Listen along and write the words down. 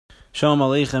Shalom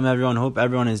Aleichem, everyone. Hope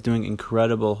everyone is doing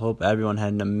incredible. Hope everyone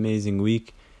had an amazing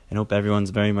week, and hope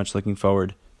everyone's very much looking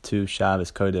forward to Shabbos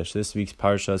Kodesh. This week's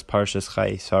Parsha is Parshat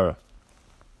Chayei, Sara.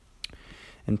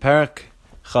 In Parak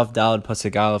Chav Daled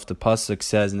Pasuk Aleph, the Pasuk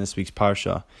says in this week's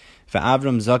Parsha,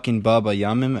 "V'Avram zakin ba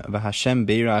yamim, v'Hashem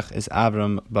beirach is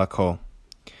Avram bakol."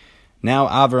 Now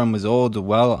Avram was old,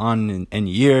 well on in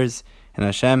years, and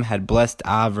Hashem had blessed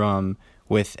Avram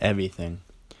with everything.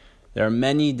 There are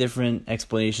many different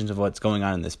explanations of what's going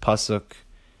on in this pasuk.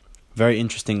 Very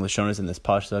interesting lashonos in this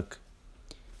pasuk.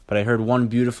 But I heard one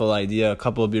beautiful idea, a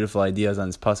couple of beautiful ideas on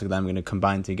this pasuk that I'm going to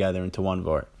combine together into one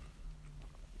vort.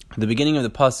 At the beginning of the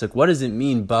pasuk, what does it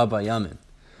mean, ba yamim?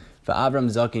 V'Avram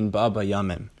zakin ba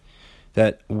yamim.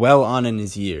 That well on in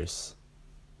his years.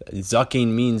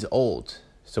 Zakin means old.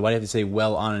 So why do you have to say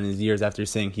well on in his years after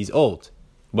saying he's old?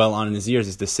 Well on in his years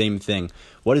is the same thing.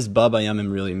 What does ba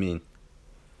yamim really mean?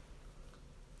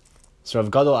 So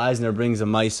Rav Gadol Eisner brings a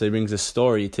maisa, he brings a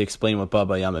story to explain what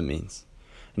Baba Yama means.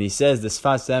 And he says the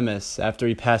Sfas Emes, after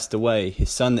he passed away, his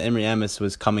son the Imri Emes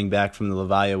was coming back from the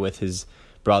Levaya with his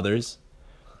brothers.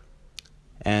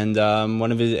 And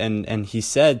he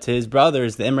said to his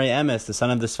brothers, the Imri Emes, the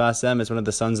son of the Sfas Emes, one of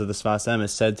the sons of the Sfas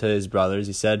Emes, said to his brothers,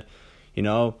 he said,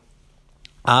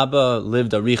 Abba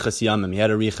lived arichas yamim, he had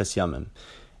arichas yamim.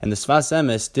 And the Sfas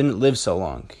Emes didn't live so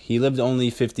long. He lived only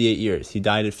 58 years. He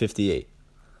died at 58.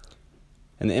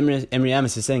 And the Imri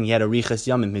Emes is saying he had arichas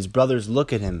yamim. His brothers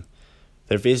look at him.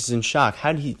 Their faces in shock.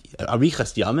 How did he...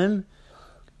 Arichas yamim?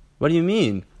 What do you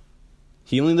mean?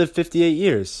 He only lived 58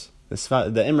 years.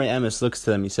 The Imri Emes looks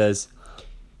to them. He says,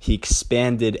 he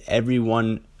expanded every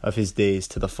one of his days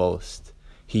to the fullest.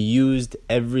 He used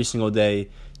every single day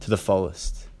to the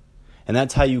fullest. And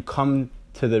that's how you come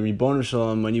to the Ribono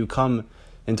Shalom. When you come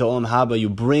into Olam Haba, you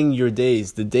bring your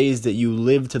days, the days that you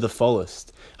live to the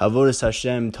fullest. Avodas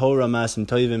Hashem, Torah, Masim,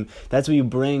 Toivim. That's what you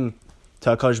bring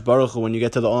to HaKadosh Baruch Hu when you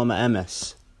get to the Olam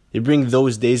Emes. You bring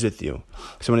those days with you.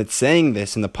 So when it's saying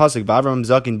this in the pasuk, Avram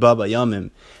zakin baba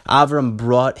yamim, Avram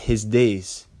brought his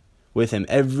days with him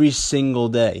every single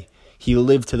day. He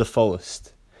lived to the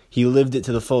fullest. He lived it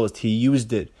to the fullest. He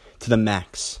used it to the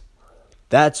max.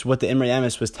 That's what the Imri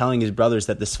Emes was telling his brothers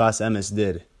that the Sfas Emes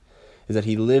did. Is that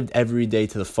he lived every day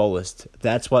to the fullest.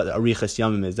 That's what arichas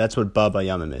yamim is. That's what baba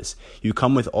yamim is. You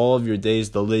come with all of your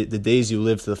days, the days you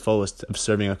live to the fullest of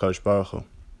serving HaKadosh Baruch Hu.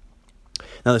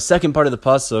 Now the second part of the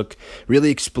pasuk really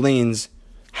explains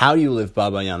how you live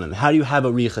baba yamim. How do you have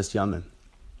arichas yamim?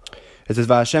 It says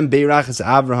V'Hashem beirach es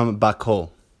Avraham bakol.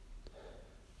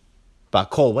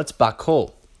 Bakol. What's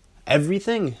bakol?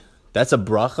 Everything. That's a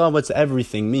bracha. What's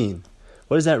everything mean?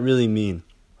 What does that really mean?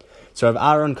 So Rav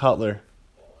Aaron Kotler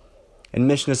in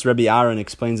Mishnah's Rabbi Aaron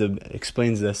explains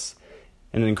this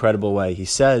in an incredible way. He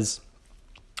says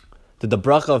that the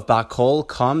bracha of bakol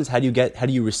comes. How do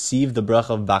you receive the bracha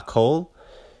of bakol?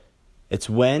 It's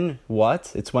when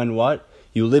what?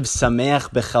 You live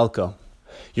sameach bechelko.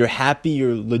 You're happy.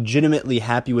 You're legitimately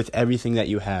happy with everything that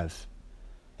you have.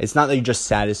 It's not that you're just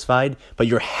satisfied, but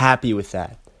you're happy with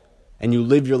that, and you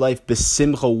live your life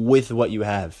besimcha with what you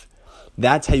have.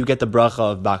 That's how you get the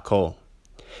bracha of bakol.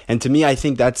 And to me, I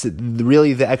think that's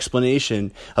really the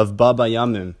explanation of baba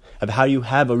yamim, of how you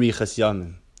have arichas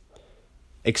yamim.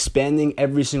 Expanding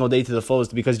every single day to the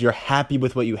fullest because you're happy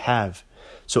with what you have.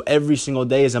 So every single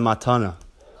day is a matana.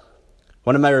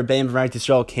 One of my rebbeim from Eretz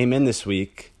Yisrael came in this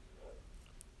week,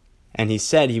 and he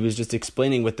said, he was just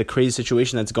explaining with the crazy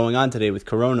situation that's going on today with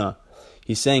Corona.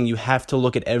 He's saying you have to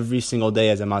look at every single day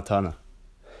as a matana.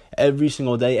 Every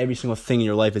single day, every single thing in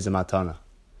your life is a matana.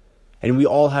 And we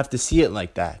all have to see it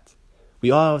like that.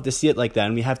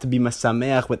 And we have to be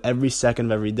masameach with every second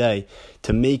of every day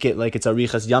to make it like it's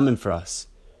arichas yamim for us.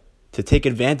 To take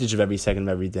advantage of every second of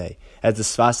every day. As the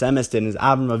Sfas Emes did, and as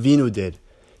Avram Avinu did.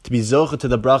 To be zocha to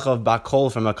the bracha of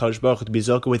bakol from HaKadosh Baruch Hu. To be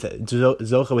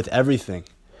zocha with everything.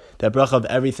 That bracha of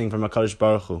everything from HaKadosh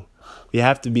Baruch Hu. We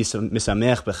have to be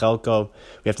misameach bechelko.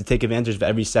 We have to take advantage of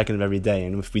every second of every day.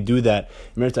 And if we do that,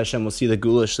 Mir Hashem will see the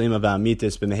Gula Shlema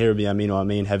V'Amitis B'Meher B'Yaminu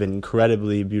Amen. Have an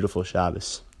incredibly beautiful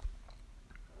Shabbos.